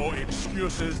 No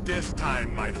excuses this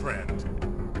time, my friend.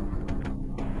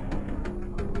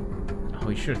 Oh,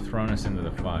 he should have thrown us into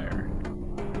the fire.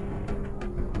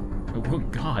 Oh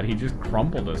god, he just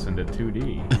crumpled us into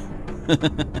 2D.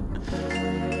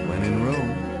 When in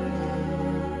Rome.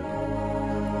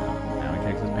 Now he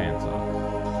takes his pants off.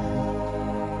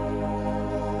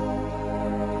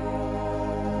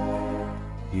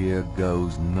 here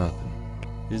goes nothing.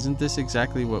 Isn't this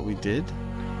exactly what we did?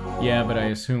 Yeah, but I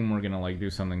assume we're gonna like do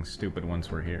something stupid once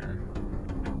we're here.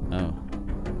 Oh.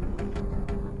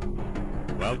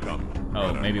 Welcome.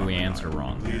 Oh, maybe we answer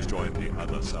wrong. Please join the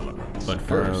other celebrants. But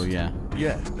first... Oh, yeah.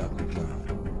 Yes, Dr. John.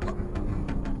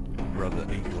 Brother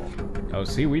Eagle. Oh,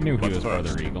 see, we knew he But was first-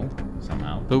 Brother Eagle,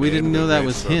 somehow. But we didn't know that Great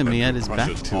was him. He had his serpent back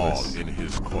crushes to all us. in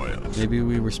his coils. Maybe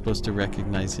we were supposed to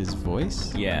recognize his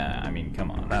voice? Yeah, I mean,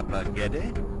 come on. Papa, get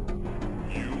it?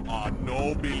 You are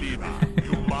no believer.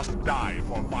 You must die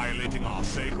for violating our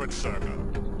sacred circle.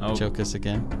 Oh, Choke us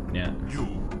again? yeah. You.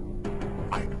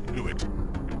 I knew it.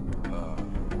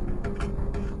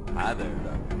 Hi there,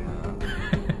 Dr.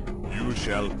 John. You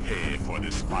shall pay for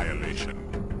this violation.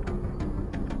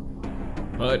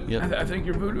 But Yep. I think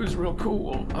your voodoo is real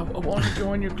cool. I want to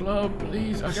join your club,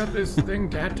 please. I got this thing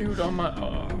tattooed on my...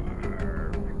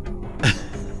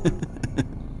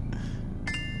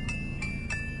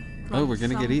 Oh, we're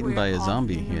gonna get eaten by a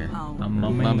zombie here. A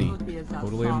mummy. Mummy.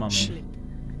 Totally a mummy.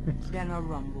 Then a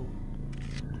rumble.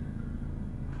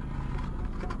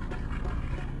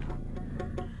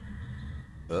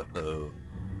 Uh-oh.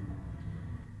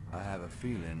 I have a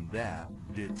feeling that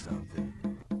did something.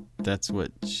 That's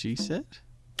what she said?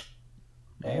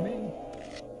 Maybe.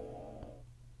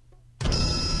 Oh.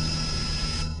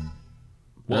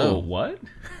 Whoa, what?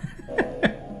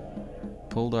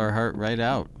 Pulled our heart right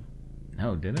out.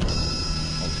 Oh, did it?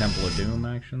 Old Temple of Doom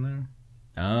action there?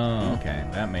 Oh, okay.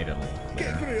 That made it a little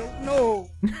clearer. Gabriel, no!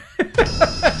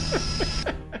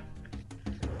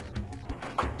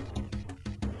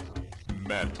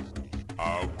 Met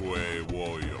Agwe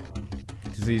warrior.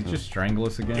 Does he just strangle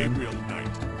us again? Gabriel Knight,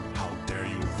 how dare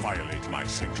you violate my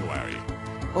sanctuary?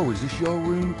 Oh, is this your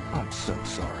room? I'm so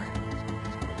sorry.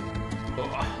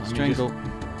 Strangle.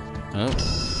 Oh.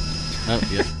 Oh,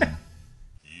 yeah.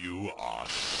 You are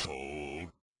so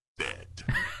dead.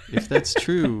 If that's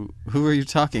true, who are you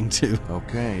talking to?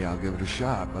 Okay, I'll give it a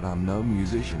shot, but I'm no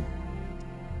musician.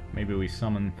 Maybe we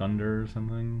summon thunder or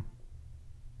something?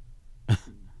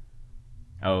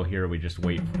 Oh, here we just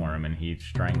wait for him and he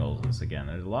strangles us again.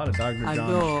 There's a lot of Dr. A John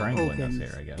door strangling us opens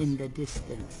here, I guess. in the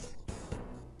distance.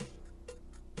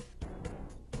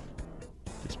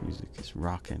 This music is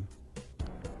rocking.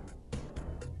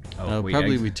 Oh,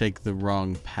 Probably we take the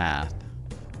wrong path.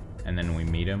 And then we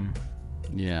meet him.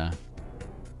 Yeah.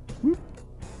 Whoop.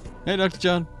 Hey, Dr.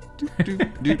 John. Do, do,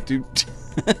 do, do.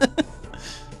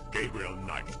 Gabriel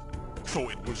Knight, so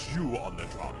it was you on the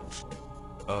drums.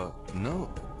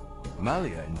 No.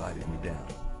 Malia invited me down.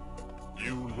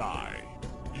 You lie.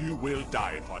 You will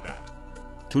die for that.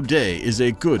 Today is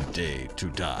a good day to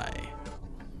die.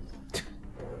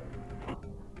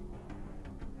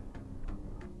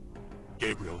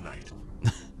 Gabriel Knight,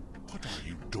 what are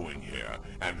you doing here,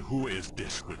 and who is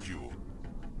this with you?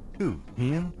 Who?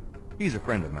 Him? He's a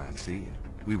friend of mine, see?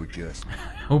 We were just...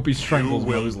 Hope he strangles You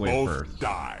will Mosley both first.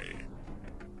 die.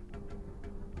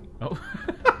 Oh.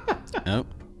 Oh.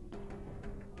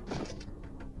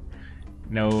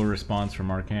 No response from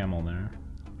Mark Hamill there.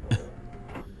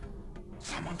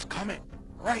 Someone's coming.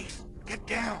 Race, get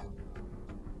down.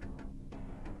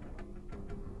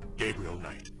 Gabriel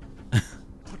Knight,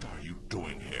 what are you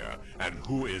doing here, and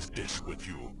who is this with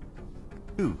you?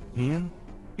 Who? Him?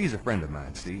 He's a friend of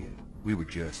mine, see? We were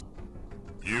just...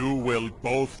 You will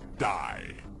both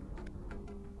die.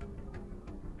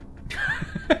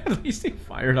 At least he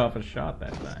fired off a shot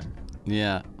that time.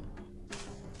 Yeah.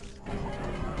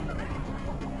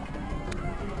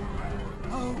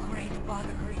 Oh, great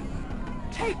Father Green,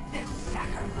 take this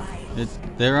sacrifice.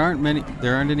 There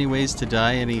aren't any ways to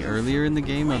die any earlier in the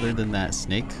game other than that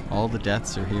snake. All the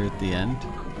deaths are here at the end.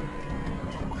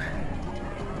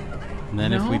 And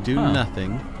then if we do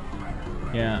nothing...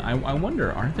 Yeah, I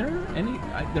wonder, are there any...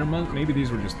 maybe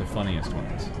these were just the funniest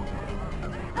ones.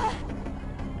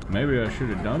 Maybe I should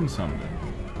have done something.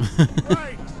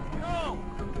 Right, no!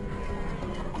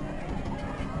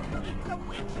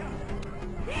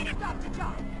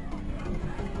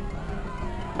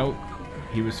 Oh,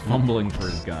 he was fumbling for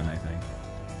his gun, I think.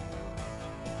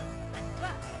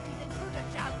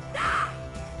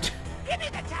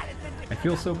 I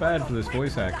feel so bad for this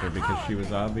voice actor because she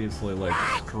was obviously like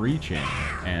screeching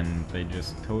and they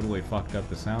just totally fucked up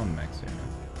the sound mix here.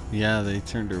 Yeah, they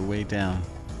turned her way down.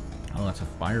 Oh, that's a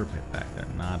fire pit back there,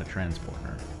 not a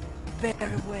transporter. Very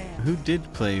well. Who did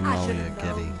play I Malia, should've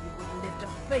known Getty? you wouldn't lift a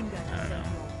finger to I don't save know.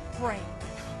 your friend.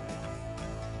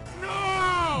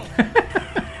 No!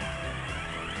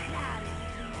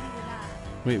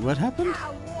 Wait, what happened? I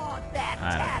want that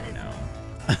I don't talisman. know.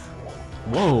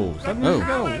 Whoa, something Oh. to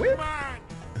go whip.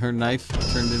 Her knife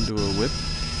turned into a whip?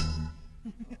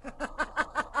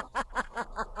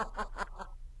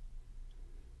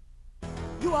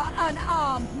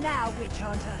 Come now, witch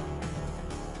hunter.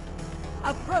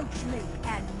 Approach me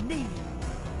and kneel.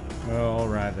 Well,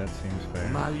 alright, that seems fair.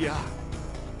 Malia,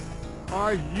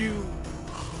 are you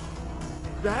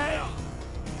there?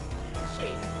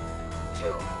 She's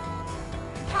too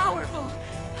powerful.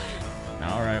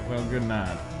 Alright, well, good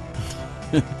night.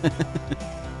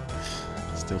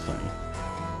 Still funny.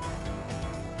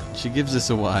 She gives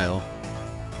us a while.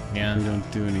 Yeah. We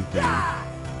don't do anything.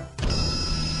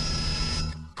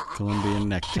 Colombian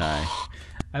necktie.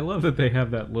 I love that they have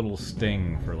that little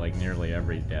sting for like nearly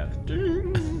every death.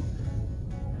 Ding.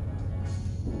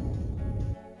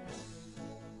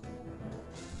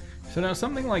 So now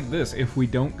something like this, if we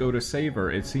don't go to save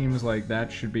her, it seems like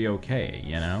that should be okay,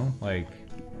 you know? Like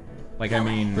I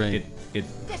mean, right.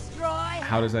 it Destroy.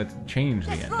 how does that change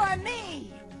the ending? Destroy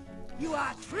me. You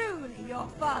are truly your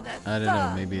father's I don't know,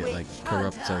 son, maybe it like witch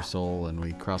corrupts hunter. our soul and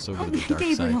we cross over to the dark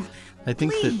Gabriel, side. I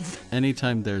think please. that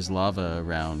anytime there's lava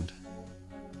around,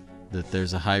 that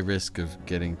there's a high risk of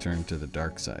getting turned to the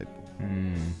dark side.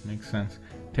 Makes sense.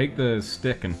 Take the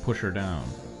stick and push her down.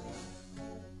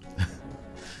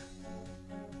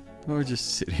 Or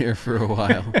just sit here for a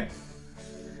while.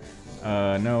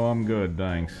 No, I'm good,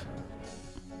 thanks.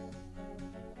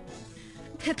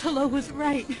 Tetelo was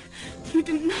right. You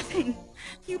do nothing.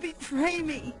 You betray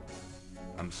me.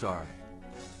 I'm sorry.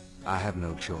 I have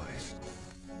no choice.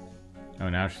 Oh,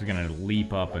 now she's gonna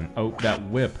leap up and... Oh, that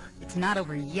whip. It's not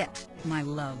over yet, my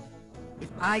love. If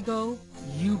I go,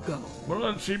 you go. Well,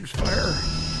 that seems fair.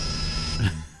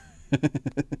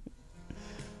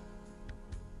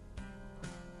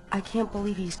 I can't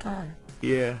believe he's gone.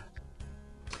 Yeah.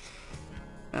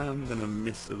 I'm gonna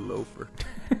miss the loafer.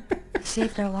 He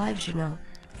saved our lives, you know.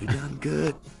 You done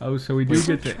good. Oh, so we do It's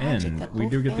so get to tragic end. that We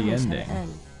both do get the families had ending. to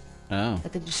end, Oh.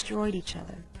 that they destroyed each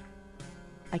other.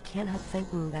 I can't help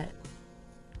thinking that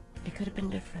it could have been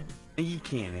different. You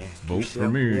can't ask Vote for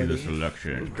yourself me what this if.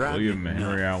 election. It'll drive William you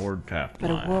Henry nuts. Howard Taft.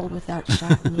 But a world without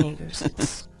Schottenjägers,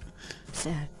 it's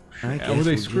sad. I guess Oh,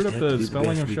 they we'll screwed just up have to the do spelling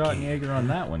best of we can. Schottenjäger on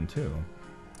that one, too.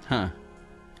 Huh.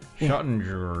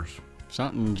 Schottenjägers.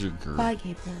 Schottenjäger. Bye,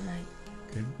 Gabriel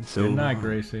Knight. So Good night, long.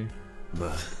 Gracie.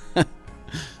 But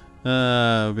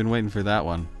I've been waiting for that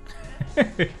one.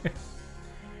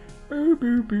 Boo,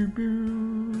 boo, boo,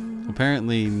 boo.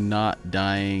 Apparently not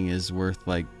dying is worth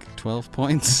like 12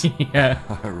 points. Yeah.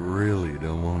 I really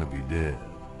don't want to be dead.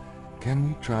 Can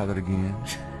we try that again?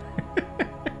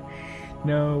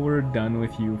 No, we're done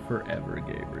with you forever,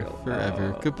 Gabriel.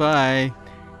 Forever. Goodbye.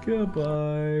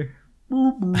 Goodbye.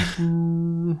 Boo, boo,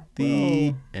 boo.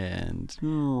 The Well, end.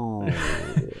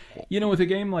 you know, with a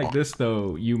game like this,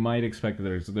 though, you might expect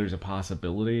that there's a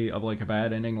possibility of like a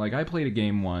bad ending. Like I played a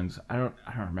game once. I don't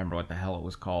remember what the hell it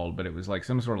was called, but it was like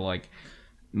some sort of like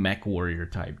mech warrior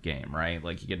type game, right?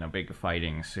 Like you get in a big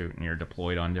fighting suit and you're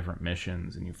deployed on different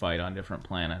missions and you fight on different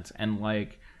planets. And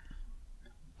like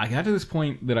I got to this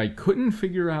point that I couldn't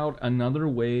figure out another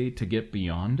way to get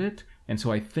beyond it. And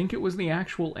so I think it was the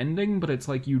actual ending, but it's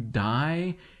like you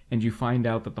die and you find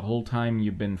out that the whole time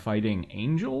you've been fighting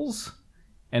angels.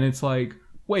 And it's like,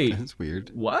 wait, That's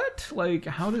weird. what? Like,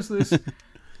 how does this...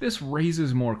 This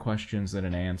raises more questions than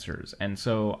it answers. And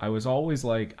so I was always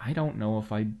like, I don't know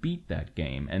if I beat that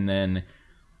game. And then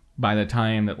by the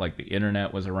time that like the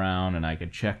internet was around and I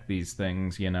could check these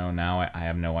things, you know, now I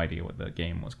have no idea what the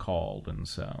game was called. And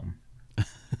so...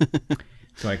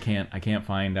 so I can't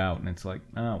find out. And it's like,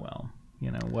 oh, well,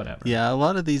 you know, whatever. Yeah, a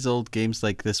lot of these old games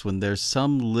like this one, there's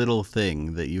some little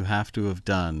thing that you have to have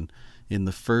done in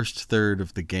the first third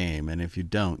of the game, and if you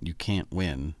don't, you can't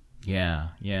win. Yeah,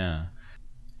 yeah.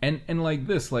 And like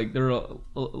this, like there are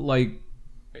like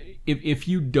if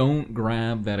you don't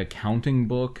grab that accounting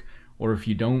book, or if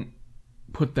you don't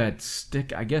put that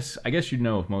stick, I guess you'd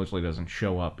know if Mosley doesn't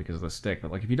show up because of the stick,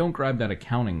 but like if you don't grab that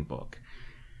accounting book,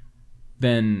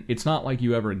 then it's not like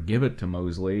you ever give it to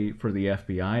Mosley for the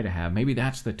FBI to have. Maybe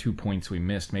that's the 2 points we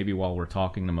missed. Maybe while we're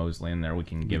talking to Mosley in there, we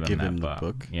can give him that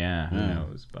book. Yeah, who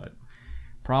knows? But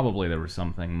probably there was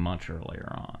something much earlier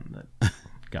on that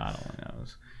God only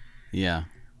knows. Yeah.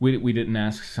 We didn't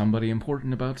ask somebody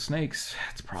important about snakes.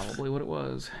 That's probably what it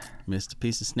was. Missed a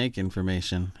piece of snake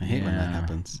information. I hate when that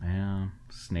happens. Yeah,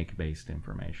 snake-based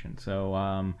information.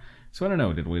 So, so I don't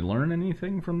know. Did we learn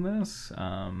anything from this?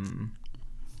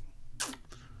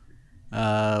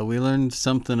 We learned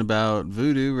something about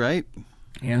voodoo, right?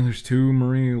 Yeah, there's 2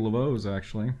 Marie Laveaus,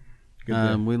 actually.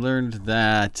 Good We learned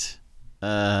that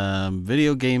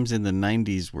video games in the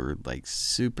 90s were like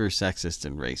super sexist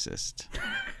and racist.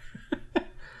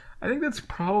 I think that's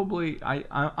probably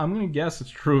I'm gonna guess it's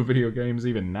true of video games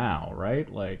even now,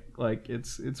 right? Like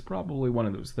it's probably one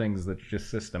of those things that's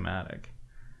just systematic.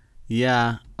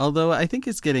 Yeah, although I think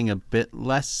it's getting a bit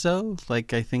less so.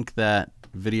 Like, I think that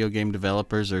video game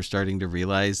developers are starting to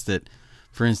realize that,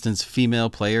 for instance, female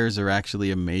players are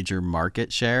actually a major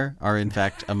market share, are in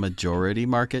fact a majority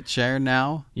market share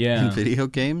now in video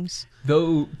games.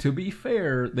 Though, to be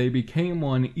fair, they became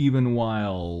one even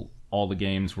while all the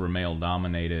games were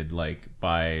male-dominated, like,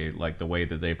 by, like, the way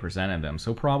that they presented them.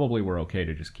 So probably we're okay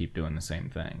to just keep doing the same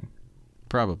thing.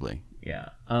 Probably. Yeah.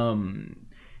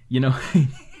 You know...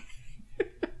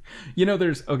 You know,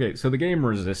 okay, so the game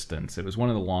Resistance, it was one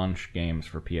of the launch games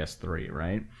for PS3,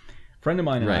 right? Friend of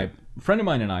mine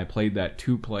and I played that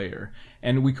 2-player,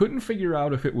 and we couldn't figure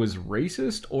out if it was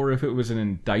racist or if it was an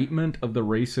indictment of the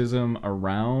racism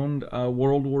around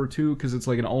World War II, because it's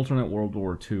like an alternate World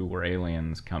War II where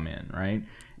aliens come in, right?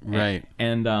 Right.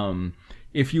 And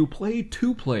if you play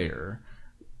 2-player,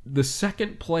 the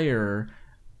second player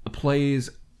plays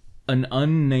an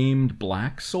unnamed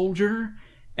black soldier,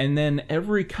 and then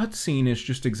every cutscene is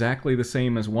just exactly the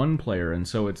same as 1 player, and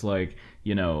so it's like,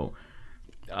 you know,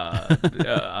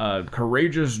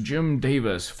 courageous Jim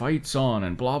Davis fights on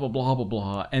and blah, blah, blah, blah,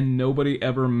 blah, and nobody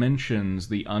ever mentions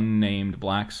the unnamed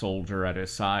black soldier at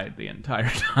his side the entire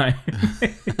time.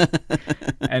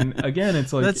 And again,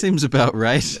 it's like... That seems about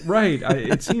right. Right.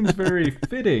 It seems very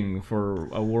fitting for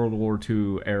a World War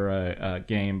II era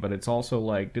game, but it's also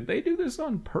like, did they do this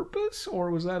on purpose, or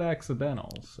was that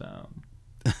accidental? So...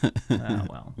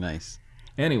 well, nice.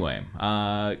 Anyway,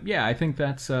 yeah, I think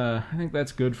that's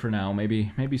good for now.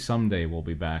 Maybe someday we'll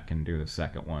be back and do the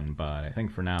second one, but I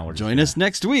think for now we're join us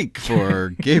next week for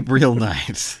Gabriel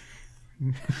Knight.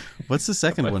 What's the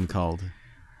second one called?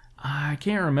 I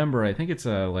can't remember. I think it's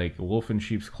like Wolf in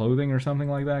Sheep's Clothing or something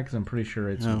like that, because I'm pretty sure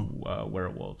it's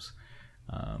werewolves.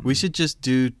 We should just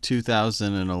do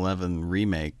 2011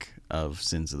 remake of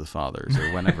Sins of the Fathers,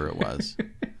 or whenever it was.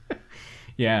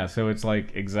 Yeah, so it's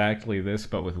like exactly this,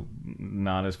 but with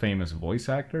not as famous voice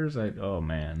actors. Oh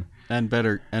man, and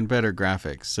better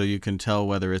graphics, so you can tell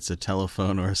whether it's a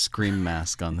telephone or a scream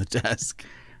mask on the desk.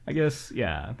 I guess,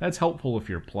 yeah, that's helpful if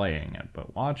you're playing it,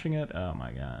 but watching it, oh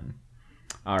my god.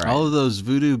 All right, all of those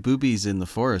voodoo boobies in the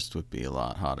forest would be a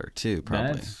lot hotter too.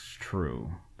 Probably. That's true.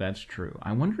 That's true.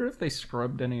 I wonder if they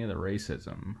scrubbed any of the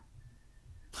racism,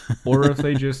 or if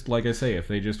they just, like I say, if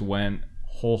they just went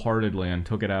wholeheartedly and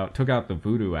took out the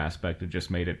voodoo aspect and just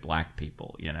made it black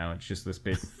people. You know, it's just this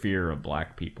big fear of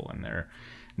black people and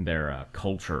their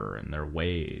culture and their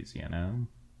ways, you know.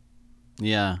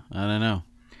 Yeah, I don't know.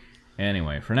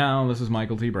 Anyway, for now, this is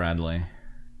Michael T. Bradley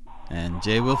and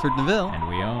J. Wilford Neville, and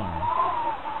we are